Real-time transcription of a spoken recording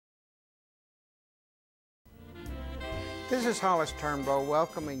This is Hollis Turnbow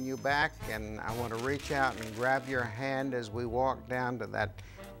welcoming you back, and I want to reach out and grab your hand as we walk down to that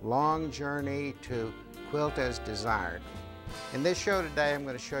long journey to Quilt as Desired. In this show today, I'm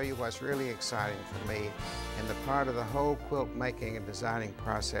going to show you what's really exciting for me and the part of the whole quilt making and designing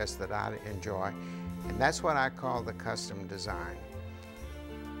process that I enjoy, and that's what I call the custom design.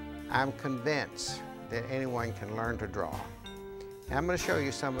 I'm convinced that anyone can learn to draw. And I'm going to show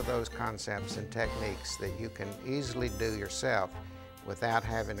you some of those concepts and techniques that you can easily do yourself without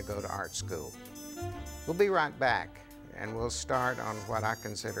having to go to art school. We'll be right back, and we'll start on what I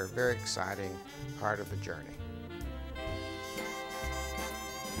consider a very exciting part of the journey.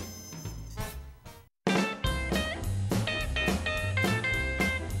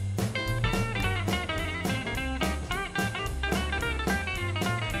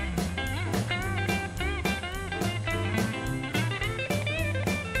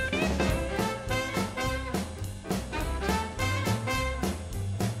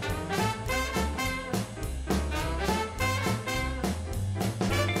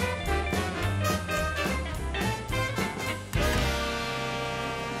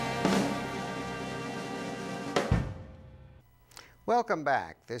 Welcome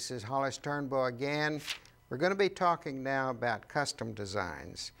back. This is Hollis Turnbow again. We're going to be talking now about custom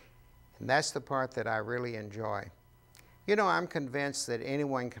designs, and that's the part that I really enjoy. You know, I'm convinced that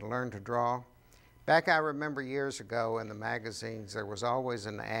anyone can learn to draw. Back, I remember years ago in the magazines, there was always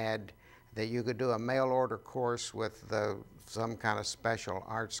an ad that you could do a mail order course with some kind of special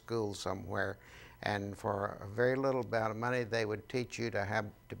art school somewhere, and for a very little amount of money, they would teach you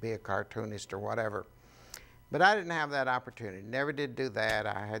to be a cartoonist or whatever. But I didn't have that opportunity, never did do that.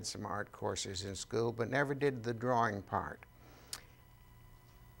 I had some art courses in school, but never did the drawing part.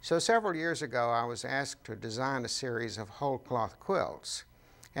 So several years ago, I was asked to design a series of whole cloth quilts.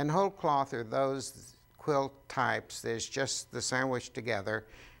 And whole cloth are those quilt types that's just the sandwich together,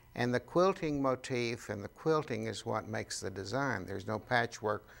 and the quilting motif and the quilting is what makes the design. There's no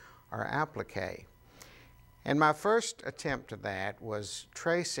patchwork or applique. And my first attempt at that was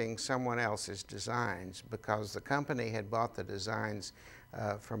tracing someone else's designs, because the company had bought the designs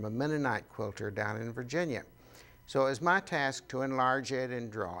from a Mennonite quilter down in Virginia. So it was my task to enlarge it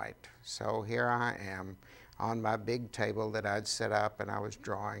and draw it. So here I am on my big table that I'd set up, and I was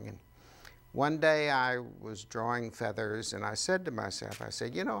drawing. And one day I was drawing feathers, and I said to myself, I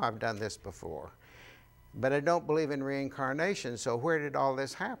said, you know, I've done this before, but I don't believe in reincarnation, so where did all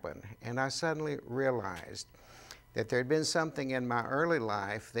this happen? And I suddenly realized that there had been something in my early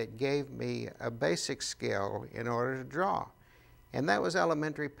life that gave me a basic skill in order to draw. And that was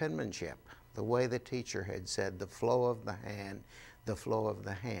elementary penmanship, the way the teacher had said, the flow of the hand, the flow of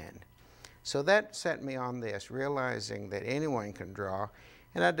the hand. So that set me on this, realizing that anyone can draw,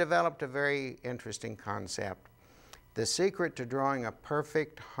 and I developed a very interesting concept. The secret to drawing a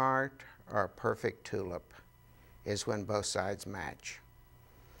perfect heart or a perfect tulip is when both sides match.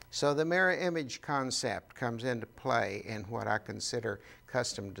 So the mirror image concept comes into play in what I consider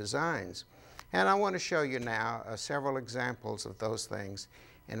custom designs. And I want to show you now several examples of those things,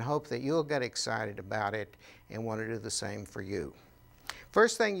 and hope that you'll get excited about it and want to do the same for you.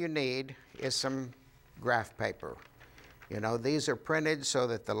 First thing you need is some graph paper. You know, these are printed so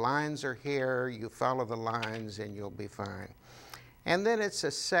that the lines are here, you follow the lines and you'll be fine. And then it's a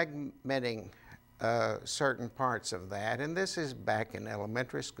segmenting certain parts of that, and this is back in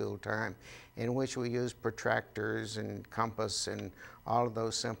elementary school time, in which we use protractors and compass and all of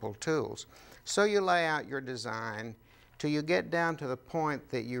those simple tools. So you lay out your design till you get down to the point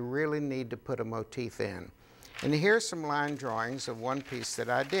that you really need to put a motif in. And here's some line drawings of one piece that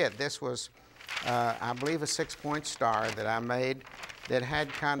I did. This was, I believe, a 6-point star that I made that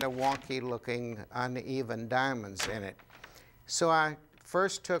had kind of wonky looking uneven diamonds in it. So I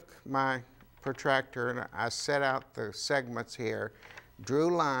first took my protractor and I set out the segments here, drew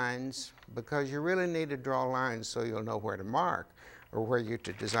lines, because you really need to draw lines so you'll know where to mark or where you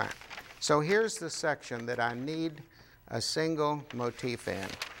to design. So here's the section that I need a single motif in,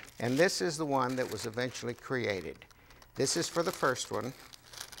 and this is the one that was eventually created. This is for the first one.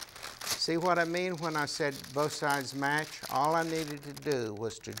 See what I mean when I said both sides match? All I needed to do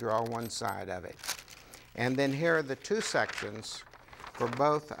was to draw one side of it. And then here are the two sections for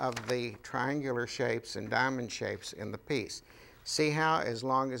both of the triangular shapes and diamond shapes in the piece. See how as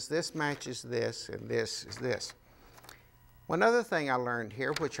long as this matches this and this is this. One other thing I learned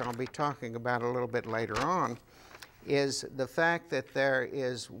here, which I'll be talking about a little bit later on, is the fact that there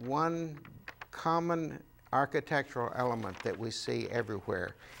is one common architectural element that we see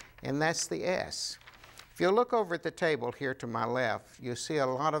everywhere, and that's the S. If If you look over at the table here to my left, you see a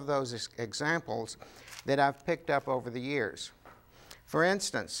lot of those examples that I've picked up over the years. For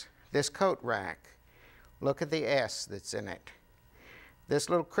instance, this coat rack. Look at the S that's in it. This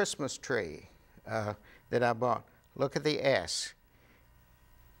little Christmas tree that I bought. Look at the S.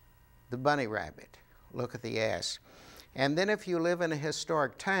 The bunny rabbit. Look at the S. And then if you live in a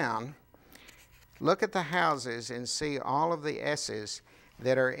historic town, look at the houses and see all of the S's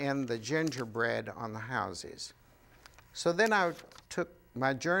that are in the gingerbread on the houses. So then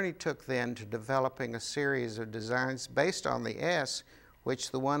my journey took then to developing a series of designs based on the S, which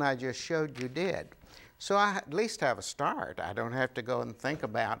the one I just showed you did. So I at least have a start. I don't have to go and think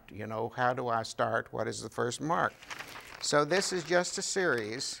about, you know, how do I start? What is the first mark? So this is just a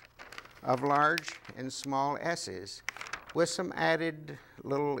series of large and small S's with some added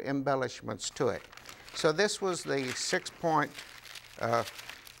little embellishments to it. So this was the 6-point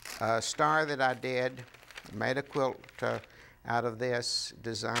star that I did. Made a quilt out of this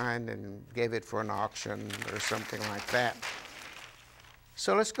design and gave it for an auction or something like that.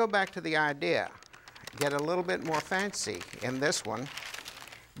 So let's go back to the idea. Get a little bit more fancy in this one.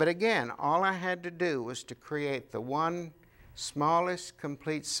 But again, all I had to do was to create the one smallest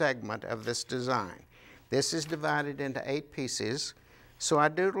complete segment of this design. This is divided into 8 pieces. So I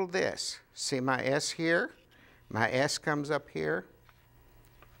doodled this. See my S here? My S comes up here.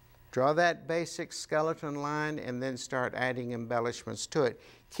 Draw that basic skeleton line and then start adding embellishments to it,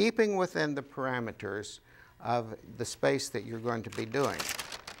 keeping within the parameters of the space that you're going to be doing.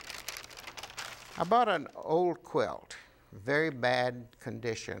 I bought an old quilt, very bad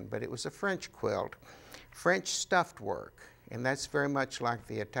condition, but it was a French quilt, French stuffed work, and that's very much like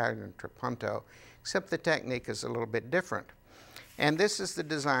the Italian trapunto, except the technique is a little bit different. And this is the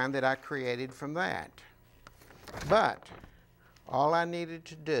design that I created from that. But all I needed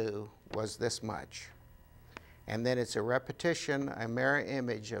to do was this much. And then it's a repetition, a mirror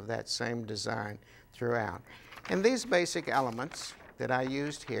image of that same design throughout. And these basic elements that I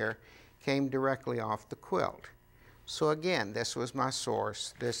used here came directly off the quilt. So again, this was my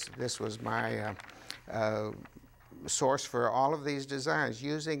source. This was my source for all of these designs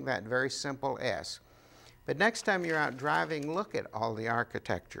using that very simple S. But next time you're out driving, look at all the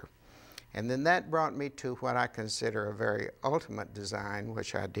architecture. And then that brought me to what I consider a very ultimate design,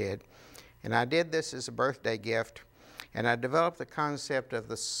 which I did. And I did this as a birthday gift, and I developed the concept of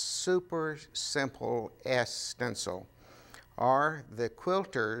the super simple S stencil, or the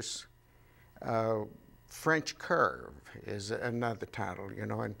quilter's French curve is another title, you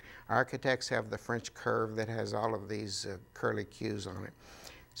know, and architects have the French curve that has all of these curly cues on it.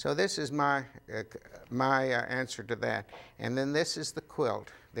 So this is my answer to that. And then this is the quilt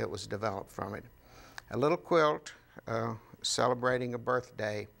that was developed from it. A little quilt celebrating a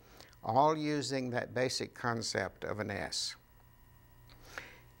birthday, all using that basic concept of an S.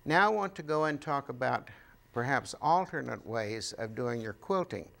 Now I want to go and talk about perhaps alternate ways of doing your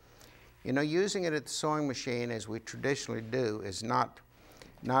quilting. You know, using it at the sewing machine as we traditionally do is not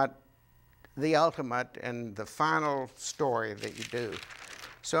the ultimate and the final story that you do.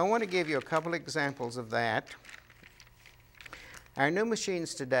 So I want to give you a couple examples of that. Our new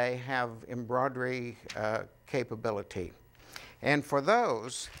machines today have embroidery capability. And for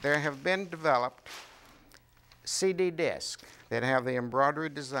those, there have been developed CD discs that have the embroidery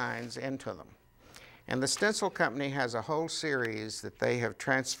designs into them. And the stencil company has a whole series that they have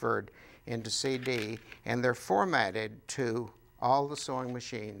transferred into CD, and they're formatted to all the sewing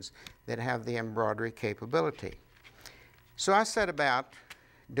machines that have the embroidery capability. So I set about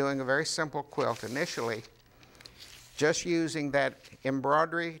doing a very simple quilt initially, just using that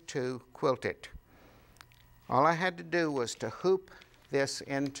embroidery to quilt it. All I had to do was to hoop this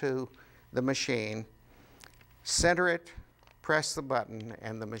into the machine, center it, press the button,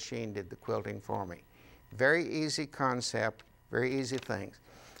 and the machine did the quilting for me. Very easy concept, very easy things.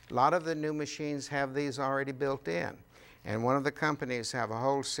 A lot of the new machines have these already built in, and one of the companies have a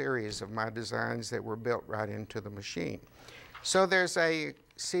whole series of my designs that were built right into the machine. So there's a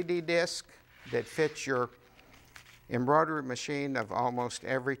CD disc that fits your embroidery machine of almost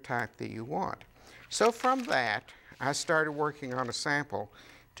every type that you want. So from that, I started working on a sample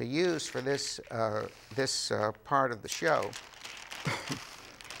to use for this, part of the show.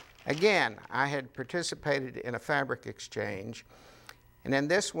 Again, I had participated in a fabric exchange, and then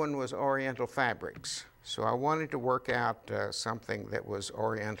this one was Oriental fabrics. So I wanted to work out something that was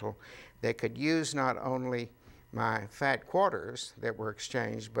Oriental that could use not only my fat quarters that were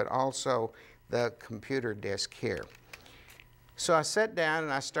exchanged, but also the computer disk here. So I sat down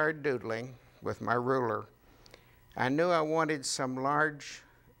and I started doodling with my ruler. I knew I wanted some large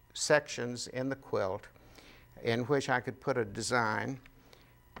sections in the quilt in which I could put a design,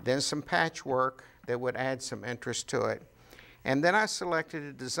 then some patchwork that would add some interest to it. And then I selected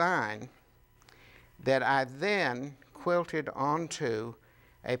a design that I then quilted onto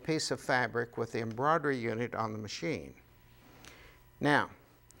a piece of fabric with the embroidery unit on the machine. Now,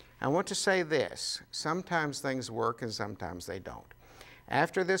 I want to say this, sometimes things work and sometimes they don't.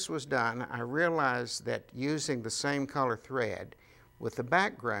 After this was done, I realized that using the same color thread with the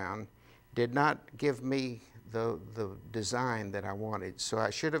background did not give me the design that I wanted. So I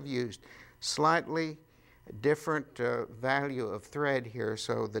should have used slightly different value of thread here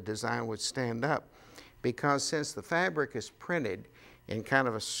so the design would stand up. Because since the fabric is printed in kind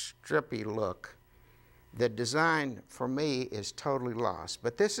of a strippy look, the design for me is totally lost.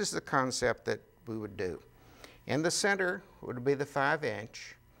 But this is the concept that we would do. In the center would be the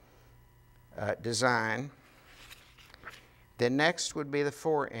 5-inch design. Then next would be the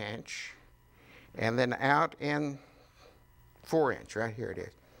 4-inch. And then out in 4-inch, right here it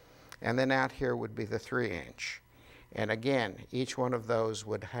is. And then out here would be the 3-inch. And again, each one of those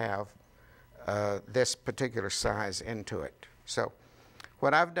would have this particular size into it. So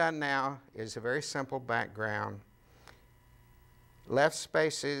what I've done now is a very simple background. Left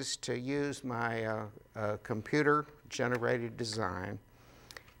spaces to use my computer-generated design.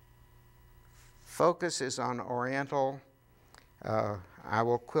 Focus is on Oriental. I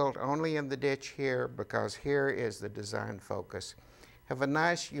will quilt only in the ditch here because here is the design focus. Have a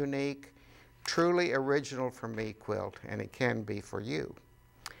nice, unique, truly original for me quilt, and it can be for you.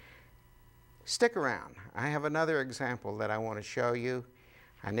 Stick around. I have another example that I want to show you.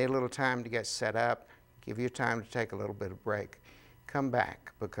 I need a little time to get set up, give you time to take a little bit of break. Come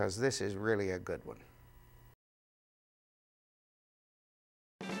back because this is really a good one.